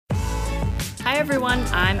Hi everyone,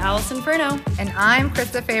 I'm Allison Furno. And I'm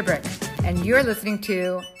Krista Fabric, and you're listening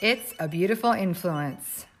to It's a Beautiful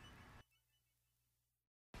Influence.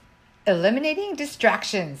 Eliminating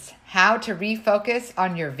distractions, how to refocus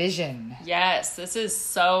on your vision. Yes, this is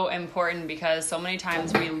so important because so many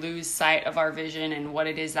times we lose sight of our vision and what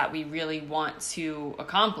it is that we really want to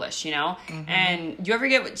accomplish, you know? Mm-hmm. And you ever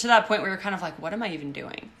get to that point where you're kind of like, what am I even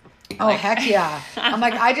doing? Oh, heck yeah. I'm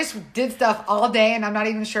like, I just did stuff all day and I'm not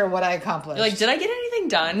even sure what I accomplished. You're like, did I get anything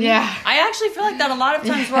done? Yeah. I actually feel like that a lot of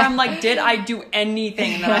times where I'm like, did I do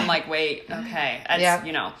anything? And then I'm like, wait, okay. That's,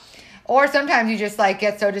 you know. Or sometimes you just like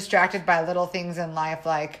get so distracted by little things in life,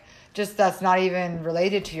 like just that's not even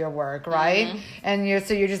related to your work, right? Mm-hmm. And you're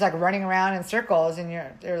just like running around in circles, and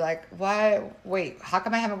you're like, why? Wait, how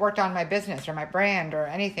come I haven't worked on my business or my brand or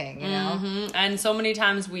anything? You know. Mm-hmm. And so many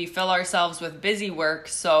times we fill ourselves with busy work,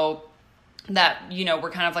 so that, you know, we're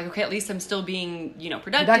kind of like, okay, at least I'm still being, you know,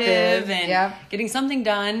 productive and getting something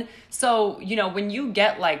done. So, you know, when you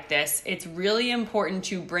get like this, it's really important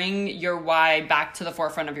to bring your why back to the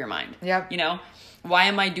forefront of your mind. Yep. You know, why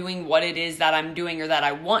am I doing what it is that I'm doing or that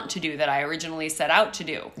I want to do, that I originally set out to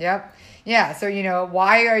do? Yep. Yeah. So, you know,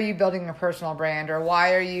 why are you building a personal brand, or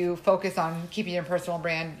why are you focused on keeping your personal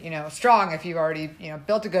brand, you know, strong if you've already, you know,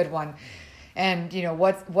 built a good one? And, you know,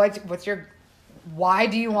 what's your, why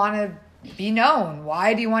do you want to be known?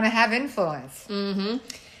 Why do you want to have influence? Mm-hmm.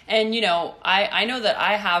 And, you know, I know that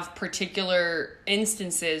I have particular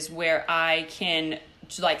instances where I can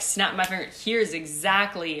like snap my finger. Here's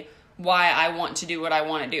exactly why I want to do what I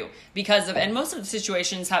want to do, because of, and most of the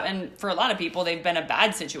situations have, and for a lot of people, they've been a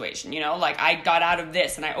bad situation, you know, like I got out of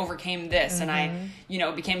this and I overcame this and I, you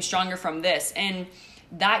know, became stronger from this. And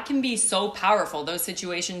that can be so powerful. Those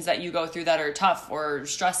situations that you go through that are tough or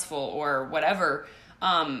stressful or whatever,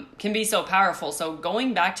 can be so powerful. So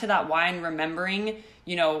going back to that why and remembering,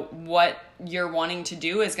 you know, what you're wanting to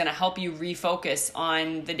do is going to help you refocus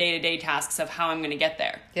on the day-to-day tasks of how I'm going to get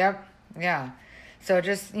there. Yep. Yeah. So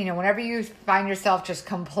just, you know, whenever you find yourself just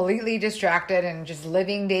completely distracted and just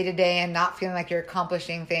living day to day and not feeling like you're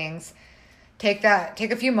accomplishing things, take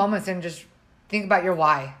a few moments and just think about your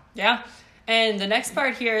why. Yeah. And the next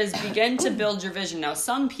part here is begin to build your vision. Now,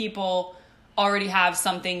 some people already have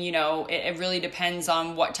something, you know, it really depends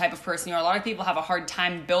on what type of person you are. A lot of people have a hard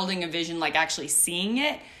time building a vision, like actually seeing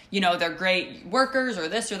it. You know, they're great workers or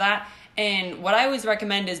this or that. And what I always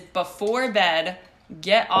recommend is before bed,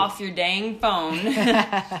 get off your dang phone.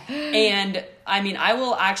 And I mean, I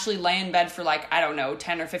will actually lay in bed for like, I don't know,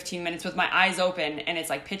 10 or 15 minutes with my eyes open and it's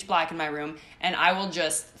like pitch black in my room, and I will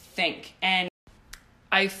just think. And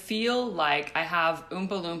I feel like I have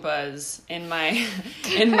Oompa Loompas in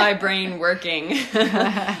my brain working.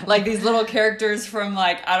 Like these little characters from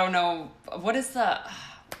like, I don't know, what is that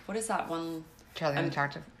one? Charlie and the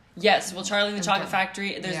Chocolate. Yes, well, Charlie and the Chocolate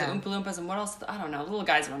Factory. There's the Oompa Loompas, and what else? I don't know. Little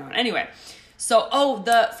guys run around. Anyway, so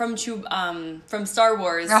from Star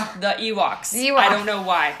Wars, the Ewoks. I don't know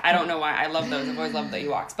why. I love those. I've always loved the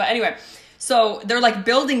Ewoks. But anyway, so they're like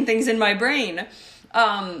building things in my brain.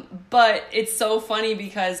 But it's so funny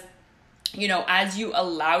because, you know, as you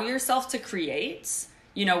allow yourself to create,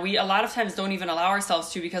 you know, we a lot of times don't even allow ourselves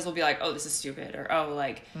to, because we'll be like, oh, this is stupid, or, oh,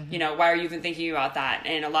 like, you know, why are you even thinking about that?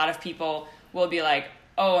 And a lot of people will be like,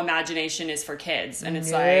 oh, imagination is for kids. And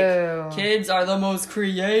it's like, kids are the most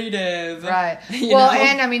creative. Right. You know?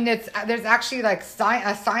 And I mean, there's actually like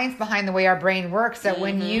a science behind the way our brain works, that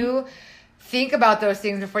when you think about those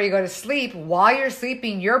things before you go to sleep, while you're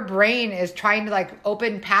sleeping, your brain is trying to like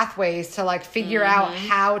open pathways to like figure out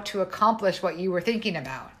how to accomplish what you were thinking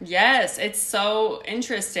about. Yes, it's so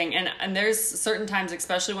interesting. And there's certain times,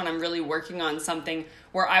 especially when I'm really working on something,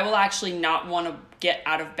 where I will actually not want to get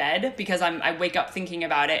out of bed because I wake up thinking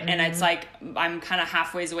about it. And it's like I'm kind of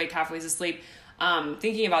halfway awake, halfway asleep,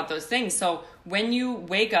 thinking about those things. So when you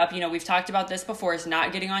wake up, you know, we've talked about this before, is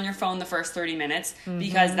not getting on your phone the first 30 minutes,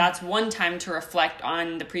 because that's one time to reflect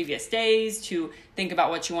on the previous days, to think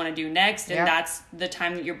about what you want to do next. And that's the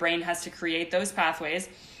time that your brain has to create those pathways.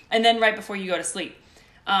 And then right before you go to sleep.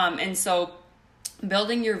 And so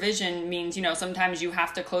building your vision means, you know, sometimes you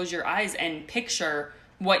have to close your eyes and picture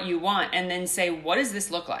what you want, and then say, what does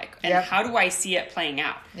this look like? And how do I see it playing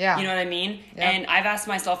out? Yeah. You know what I mean? Yep. And I've asked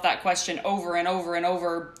myself that question over and over and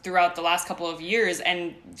over throughout the last couple of years,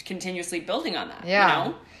 and continuously building on that. Yeah.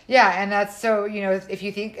 You know? Yeah. And that's so, you know, if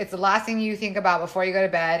you think it's the last thing you think about before you go to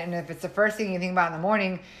bed, and if it's the first thing you think about in the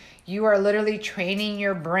morning, you are literally training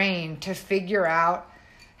your brain to figure out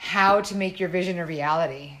how to make your vision a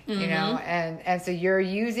reality, you know, and so you're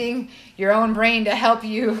using your own brain to help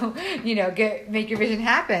you, you know, make your vision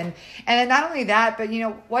happen. And then not only that, but, you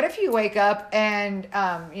know, what if you wake up and,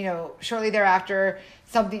 you know, shortly thereafter,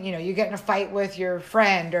 something, you know, you get in a fight with your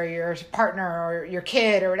friend or your partner or your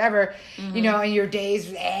kid or whatever, you know, and your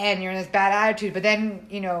day's, and you're in this bad attitude. But then,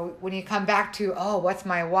 you know, when you come back to, oh, what's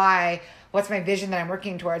my why? What's my vision that I'm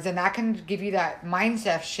working towards? And that can give you that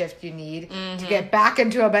mindset shift you need to get back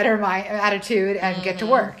into a better attitude and get to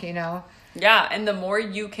work, you know? Yeah. And the more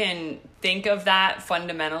you can think of that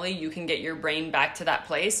fundamentally, you can get your brain back to that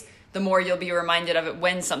place, the more you'll be reminded of it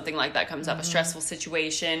when something like that comes up, a stressful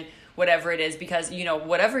situation, whatever it is, because, you know,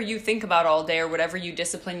 whatever you think about all day or whatever you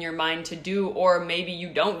discipline your mind to do, or maybe you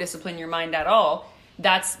don't discipline your mind at all,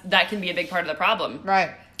 that can be a big part of the problem.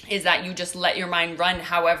 Right. Is that you just let your mind run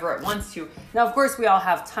however it wants to. Now, of course, we all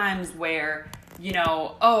have times where, you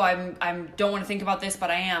know, oh, I don't want to think about this, but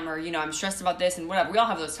I am, or, you know, I'm stressed about this and whatever. We all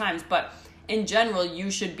have those times, but in general, you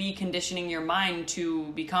should be conditioning your mind to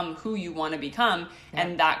become who you want to become. Yeah.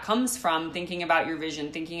 And that comes from thinking about your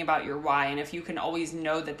vision, thinking about your why. And if you can always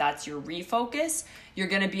know that that's your refocus, you're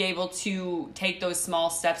going to be able to take those small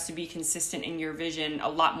steps to be consistent in your vision a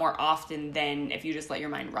lot more often than if you just let your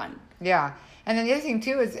mind run. Yeah. And then the other thing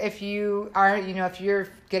too is if you are, you know, if you're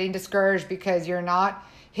getting discouraged because you're not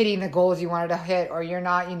hitting the goals you wanted to hit, or you're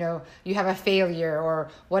not, you know, you have a failure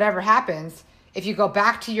or whatever happens, if you go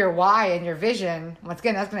back to your why and your vision, once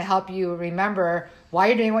again, that's going to help you remember why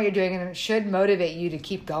you're doing what you're doing, and it should motivate you to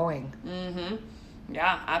keep going.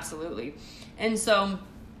 Yeah, absolutely. And so,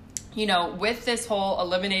 you know, with this whole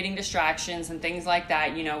eliminating distractions and things like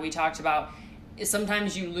that, you know, we talked about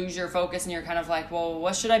sometimes you lose your focus and you're kind of like, well,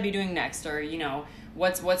 what should I be doing next? Or, you know,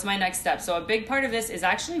 what's my next step? So a big part of this is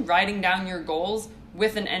actually writing down your goals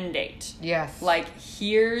with an end date. Yes. Like,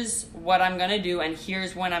 here's what I'm going to do and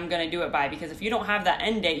here's when I'm going to do it by. Because if you don't have that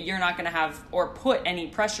end date, you're not going to have or put any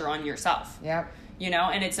pressure on yourself. Yep. You know,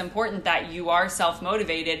 and it's important that you are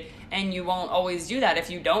self-motivated, and you won't always do that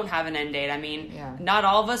if you don't have an end date. I mean, Not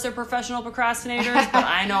all of us are professional procrastinators, but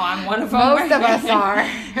I know I'm one of them. Most of us are.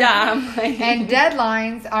 Yeah. And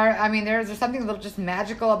deadlines are, I mean, there's something a little just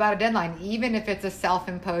magical about a deadline, even if it's a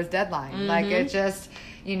self-imposed deadline. Like, it just,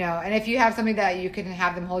 you know, and if you have something that you can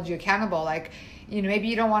have them hold you accountable, like, you know, maybe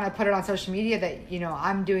you don't want to put it on social media that, you know,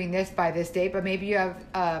 I'm doing this by this date, but maybe you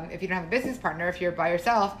have, if you don't have a business partner, if you're by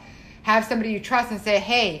yourself, have somebody you trust and say,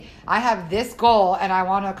 hey, I have this goal and I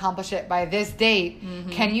want to accomplish it by this date.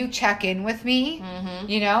 Can you check in with me?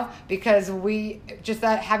 You know, because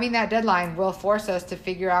having that deadline will force us to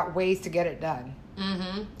figure out ways to get it done.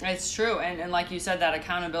 It's true. And like you said, that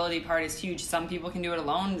accountability part is huge. Some people can do it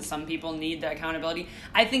alone. Some people need the accountability.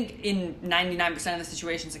 I think in 99% of the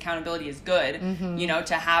situations, accountability is good, you know,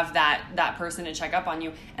 to have that person to check up on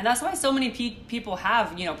you. And that's why so many people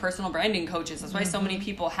have, you know, personal branding coaches. That's why so many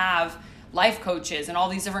people have life coaches and all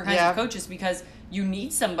these different kinds of coaches, because you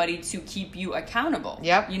need somebody to keep you accountable.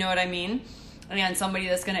 You know what I mean? And somebody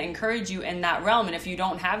that's going to encourage you in that realm. And if you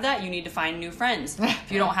don't have that, you need to find new friends. If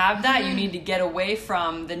you don't have that, you need to get away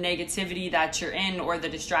from the negativity that you're in or the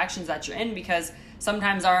distractions that you're in, because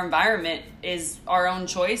sometimes our environment is our own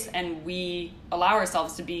choice and we allow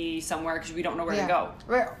ourselves to be somewhere because we don't know where to go.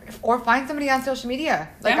 Or find somebody on social media.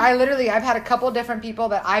 Like I've had a couple different people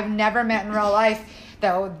that I've never met in real life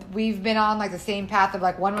that we've been on like the same path of,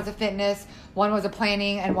 like, one was a fitness, one was a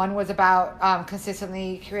planning, and one was about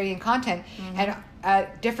consistently creating content. And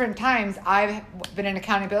at different times, I've been an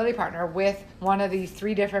accountability partner with one of these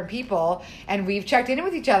 3 different people, and we've checked in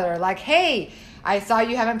with each other. Like, hey, I saw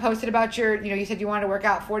you haven't posted about your, you know, you said you wanted to work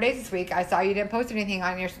out 4 days this week. I saw you didn't post anything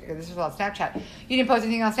on this was on Snapchat. You didn't post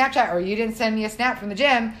anything on Snapchat, or you didn't send me a snap from the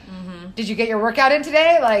gym. Did you get your workout in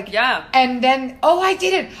today? Like, and then, oh, I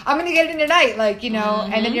did it. I'm going to get it in tonight. Like, you know,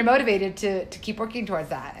 and then you're motivated to keep working towards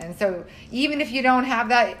that. And so even if you don't have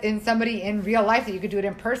that in somebody in real life that you could do it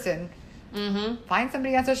in person, find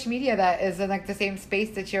somebody on social media that is in, like, the same space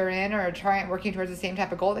that you're in, or working towards the same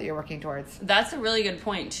type of goal that you're working towards. That's a really good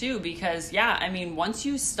point too, because I mean, once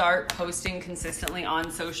you start posting consistently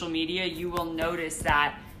on social media, you will notice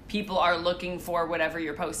that people are looking for whatever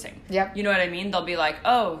you're posting. You know what I mean? They'll be like,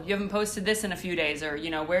 oh, you haven't posted this in a few days, or, you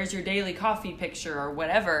know, where's your daily coffee picture, or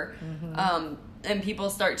whatever. And people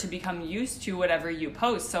start to become used to whatever you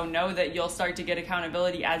post. So know that you'll start to get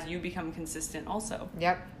accountability as you become consistent also.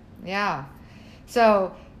 Yeah.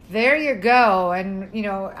 So there you go. And, you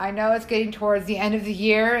know, I know it's getting towards the end of the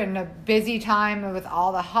year and a busy time with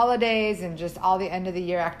all the holidays and just all the end of the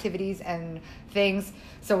year activities and things.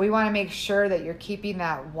 So we want to make sure that you're keeping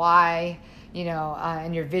that why,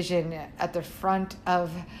 and your vision at the front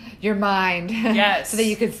of your mind. Yes. So that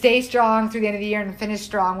you can stay strong through the end of the year and finish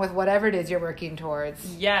strong with whatever it is you're working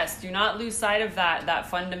towards. Yes. Do not lose sight of that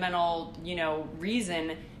fundamental,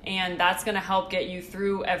 reason. And that's going to help get you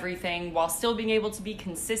through everything while still being able to be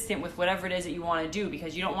consistent with whatever it is that you want to do,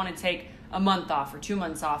 because you don't want to take a month off or 2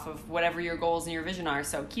 months off of whatever your goals and your vision are.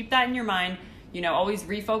 So keep that in your mind, always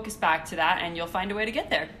refocus back to that, and you'll find a way to get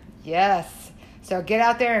there. Yes. So get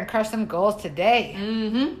out there and crush some goals today.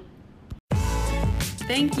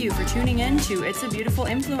 Thank you for tuning in to It's a Beautiful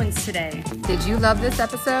Influence today. Did you love this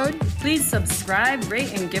episode? Please subscribe,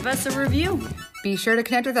 rate, and give us a review. Be sure to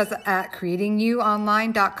connect with us at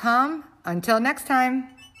creatingyouonline.com. Until next time.